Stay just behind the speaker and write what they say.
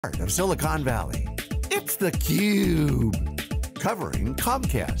Of Silicon Valley. It's theCUBE, covering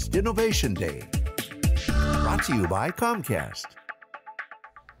Comcast Innovation Day. Brought to you by Comcast.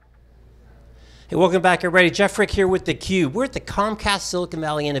 Hey, welcome back everybody. Jeff Frick here with theCUBE. We're at the Comcast Silicon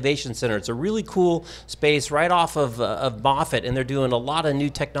Valley Innovation Center. It's a really cool space right off of Moffett, and they're doing a lot of new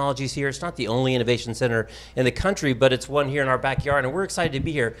technologies here. It's not the only innovation center in the country, but it's one here in our backyard, and we're excited to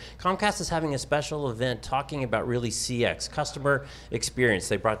be here. Comcast is having a special event talking about really CX, customer experience.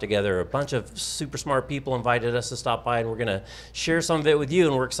 They brought together a bunch of super smart people, invited us to stop by, and we're gonna share some of it with you,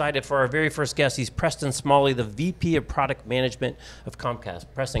 and we're excited for our very first guest. He's Preston Smalley, the VP of Product Management of Comcast.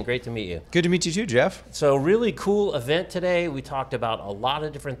 Preston, great to meet you. Good to meet you too, Jeff. So really cool event today. We talked about a lot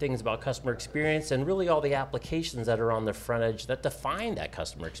of different things about customer experience and really all the applications that are on the front edge that define that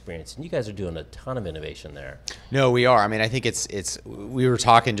customer experience. And you guys are doing a ton of innovation there. No, we are. I mean, I think we were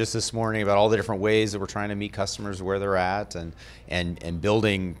talking just this morning about all the different ways that we're trying to meet customers where they're at and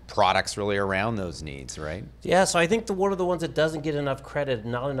building products really around those needs, right? Yeah, so I think one of the ones that doesn't get enough credit,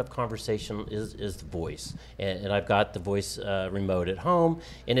 not enough conversation is the voice. And I've got the voice remote at home,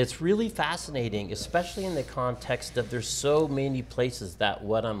 and it's really fascinating, especially in the context of there's so many places that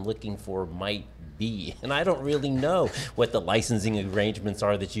what I'm looking for might be. And I don't really know what the licensing arrangements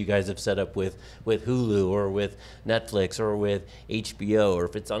are that you guys have set up with Hulu or with Netflix or with HBO, or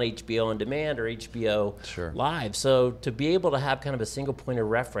if it's on HBO on demand or HBO Live. So to be able to have kind of a single point of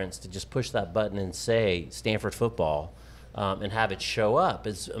reference to just push that button and say Stanford football and have it show up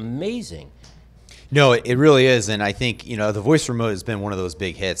is amazing. No, it really is, and I think the voice remote has been one of those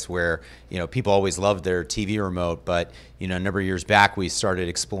big hits where people always loved their TV remote, but a number of years back we started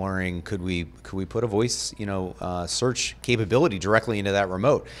exploring could we put a voice search capability directly into that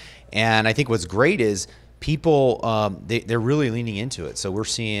remote, and I think what's great is people they're really leaning into it. So we're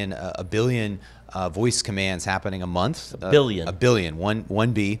seeing a billion voice commands happening a month. A billion,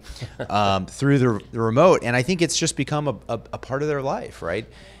 one B, through the remote, and I think it's just become a part of their life, right?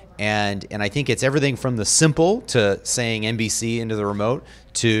 And I think it's everything from the simple to saying NBC into the remote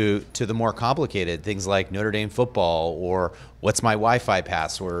to the more complicated things like Notre Dame football or what's my Wi-Fi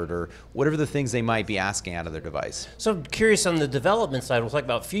password or whatever the things they might be asking out of their device. So I'm curious on the development side, we'll talk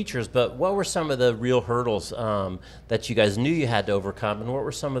about features, but what were some of the real hurdles that you guys knew you had to overcome, and what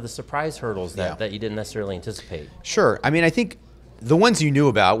were some of the surprise hurdles that you didn't necessarily anticipate? Sure. I mean, I think the ones you knew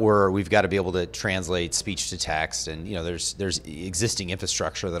about were we've got to be able to translate speech to text, and there's existing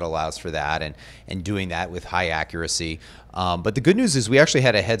infrastructure that allows for that, and doing that with high accuracy. But the good news is we actually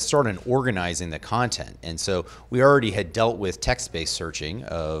had a head start on organizing the content, and so we already had dealt with text-based searching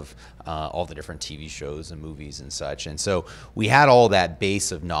of all the different TV shows and movies and such, and so we had all that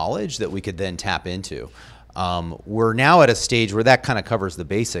base of knowledge that we could then tap into. We're now at a stage where that kind of covers the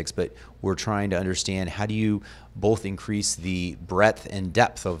basics, but we're trying to understand how do you both increase the breadth and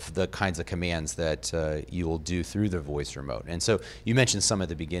depth of the kinds of commands that you will do through the voice remote. And so you mentioned some at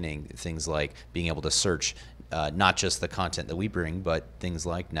the beginning, things like being able to search not just the content that we bring, but things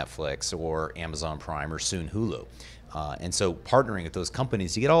like Netflix or Amazon Prime or soon Hulu. And so partnering with those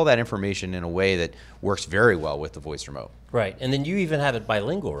companies to get all that information in a way that works very well with the voice remote. Right, and then you even have it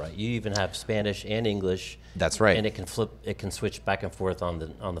bilingual, right? You even have Spanish and English. That's right. And it can switch back and forth on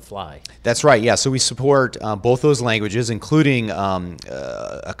the fly. That's right, yeah. So we support both those languages, including a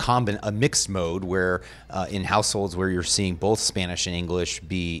mixed mode where in households where you're seeing both Spanish and English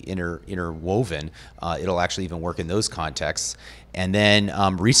be interwoven, it'll actually even work in those contexts. And then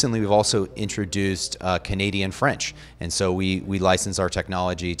recently we've also introduced Canadian French. And so we license our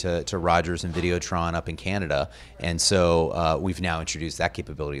technology to Rogers and Videotron up in Canada. And so we've now introduced that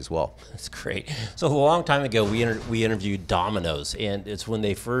capability as well. That's great. So a long time ago we interviewed Domino's, and it's when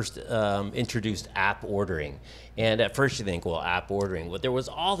they first introduced app ordering. And at first you think, well, app ordering. Well, there was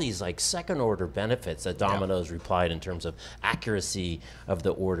all these like second order benefits that Domino's replied in terms of accuracy of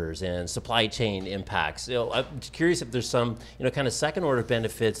the orders and supply chain impacts. I'm curious if there's some kind of second order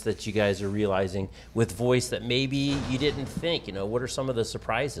benefits that you guys are realizing with voice that maybe you didn't think. What are some of the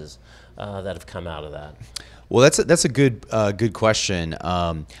surprises that have come out of that? Well, that's a good question.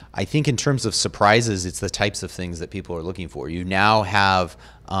 I think in terms of surprises, it's the types of things that people are looking for. You now have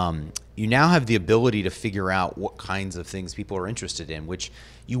the ability to figure out what kinds of things people are interested in, which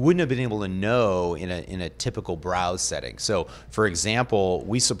you wouldn't have been able to know in a typical browse setting. So, for example,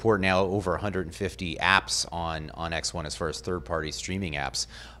 we support now over 150 apps on X1 as far as third-party streaming apps,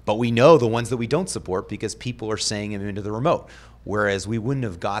 but we know the ones that we don't support because people are saying them into the remote. whereas we wouldn't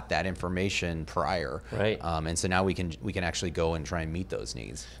have got that information prior. Right. And so now we can actually go and try and meet those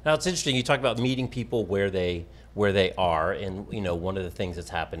needs. Now it's interesting, you talk about meeting people where they are, and one of the things that's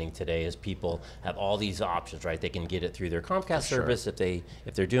happening today is people have all these options, right? They can get it through their Comcast service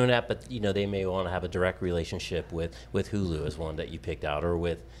if they're doing that, but they may want to have a direct relationship with Hulu as one that you picked out, or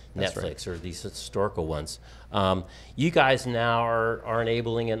with Netflix, or these historical ones. You guys now are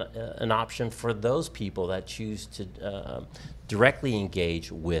enabling an option for those people that choose to directly engage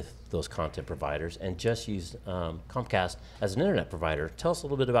with those content providers and just use Comcast as an internet provider. Tell us a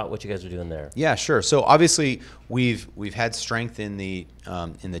little bit about what you guys are doing there. Yeah, sure. So obviously we've had strength in the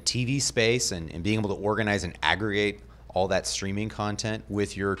TV space and being able to organize and aggregate all that streaming content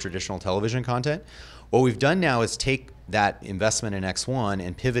with your traditional television content. What we've done now is take that investment in X1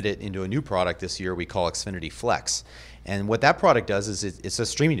 and pivot it into a new product this year we call Xfinity Flex. And what that product does is it's a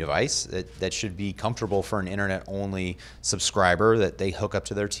streaming device that should be comfortable for an internet-only subscriber that they hook up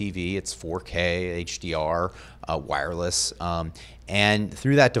to their TV. It's 4K, HDR, wireless. And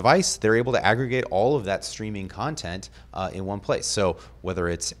through that device, they're able to aggregate all of that streaming content in one place. So whether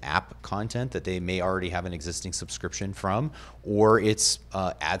it's app content that they may already have an existing subscription from, or it's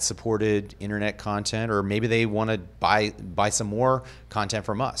ad-supported internet content, or maybe they want to buy some more content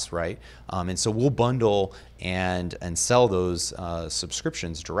from us, right? And so we'll bundle and sell those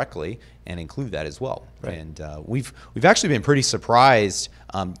subscriptions directly and include that as well. Right. And we've actually been pretty surprised.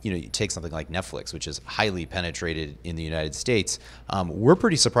 You take something like Netflix, which is highly penetrated in the United States. We're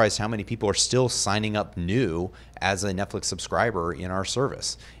pretty surprised how many people are still signing up new as a Netflix subscriber in our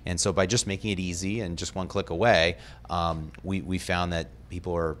service. And so by just making it easy and just one click away, we found that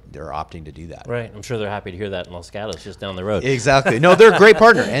people they're opting to do that. Right. I'm sure they're happy to hear that in Los Gatos, just down the road. Exactly. No, they're a great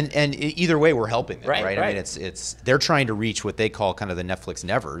partner, and either way, we're helping them. Right. I mean, they're trying to reach what they call kind of the Netflix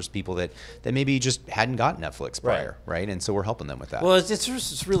nevers, people that maybe just hadn't got Netflix prior, right? And so we're helping them with that. Well,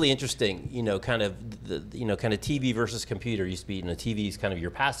 it's really interesting. Kind of TV versus computer used to be. TV is kind of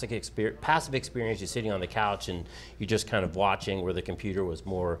your passive experience. You're sitting on the couch and you're just kind of watching, where the computer was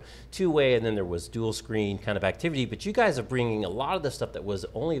more two-way, and then there was dual screen kind of activity. But you guys are bringing a lot of the stuff that was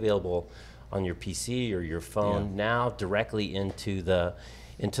only available on your PC or your phone now directly into the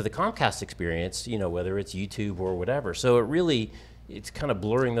Comcast experience, whether it's YouTube or whatever. So it's kind of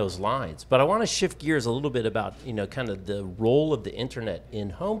blurring those lines. But I want to shift gears a little bit about, kind of the role of the internet in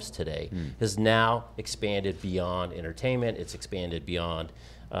homes today has now expanded beyond entertainment. It's expanded beyond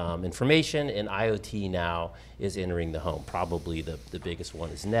information, and IoT now is entering the home. Probably the biggest one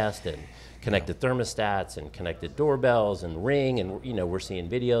is Nest, and connected thermostats, and connected doorbells, and Ring, and we're seeing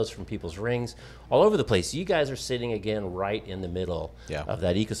videos from people's Rings all over the place. You guys are sitting again right in the middle of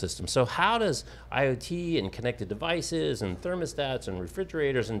that ecosystem. So how does IoT and connected devices and thermostats and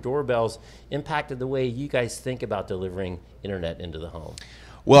refrigerators and doorbells impacted the way you guys think about delivering internet into the home?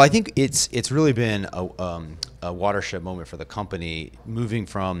 Well, I think it's really been a watershed moment for the company, moving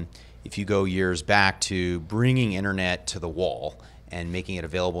from, if you go years back, to bringing internet to the wall and making it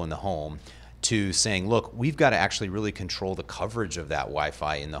available in the home, to saying, look, we've got to actually really control the coverage of that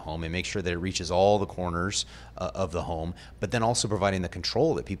Wi-Fi in the home and make sure that it reaches all the corners of the home, but then also providing the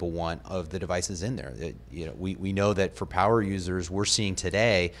control that people want of the devices in there. We know that for power users, we're seeing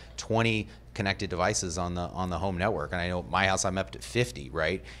today 20 connected devices on the home network, and I know at my house I'm up to 50,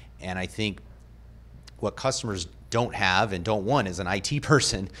 right? And I think what customers don't have and don't want is an IT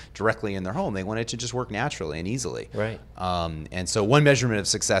person directly in their home. They want it to just work naturally and easily. Right. And so one measurement of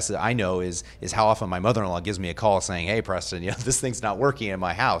success that I know is how often my mother-in-law gives me a call saying, "Hey, Preston, this thing's not working in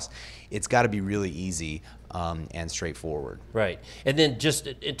my house." It's got to be really easy and straightforward. Right. And then just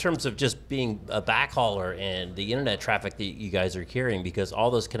in terms of just being a backhauler and the internet traffic that you guys are carrying, because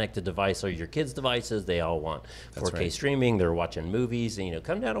all those connected devices are your kids' devices. They all want 4K streaming. They're watching movies, and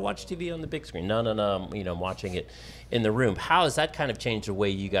come down and watch TV on the big screen. No, I'm watching it in the room. How has that kind of changed the way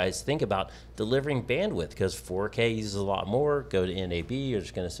you guys think about delivering bandwidth? Because 4K uses a lot more. Go to NAB,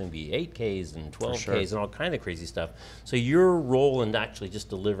 there's going to soon be 8Ks and 12Ks and all kind of crazy stuff. So your role in actually just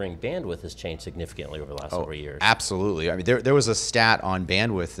delivering bandwidth has changed significantly over the last several years. Absolutely. I mean, there was a stat on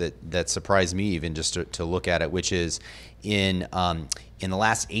bandwidth that surprised me even just to look at it, which is in the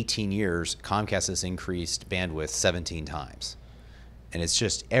last 18 years, Comcast has increased bandwidth 17 times. And it's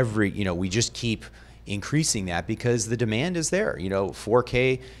just we just keep increasing that because the demand is there.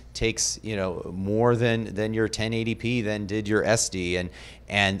 4K takes more than your 1080p than did your SD,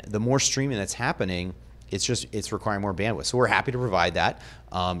 and the more streaming that's happening, it's requiring more bandwidth. So we're happy to provide that.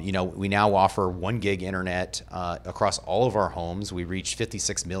 You know, we now offer 1 gig internet across all of our homes. We reach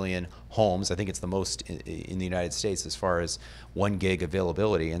 56 million homes. I think it's the most in the United States as far as 1 gig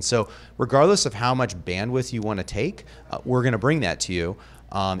availability. And so regardless of how much bandwidth you want to take, we're going to bring that to you.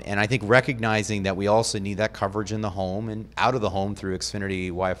 And I think recognizing that we also need that coverage in the home and out of the home through Xfinity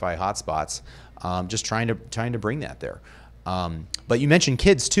Wi-Fi hotspots, just trying to bring that there. But you mentioned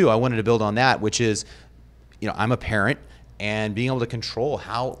kids too. I wanted to build on that, which is, you know, I'm a parent, and being able to control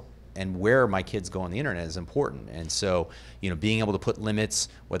how and where my kids go on the internet is important. And so, you know, being able to put limits,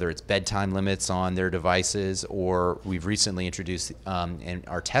 whether it's bedtime limits on their devices, or we've recently introduced and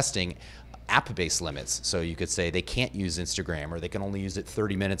are testing app-based limits. So you could say they can't use Instagram, or they can only use it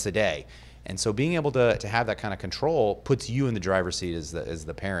 30 minutes a day. And so being able to have that kind of control puts you in the driver's seat as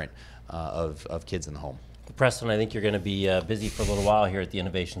the parent of kids in the home. Preston, I think you're going to be busy for a little while here at the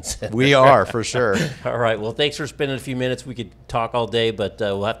Innovation Center. We are, for sure. All right. Well, thanks for spending a few minutes. We could talk all day, but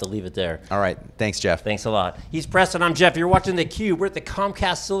we'll have to leave it there. All right. Thanks, Jeff. Thanks a lot. He's Preston. I'm Jeff. You're watching theCUBE. We're at the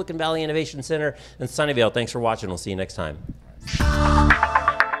Comcast Silicon Valley Innovation Center in Sunnyvale. Thanks for watching. We'll see you next time.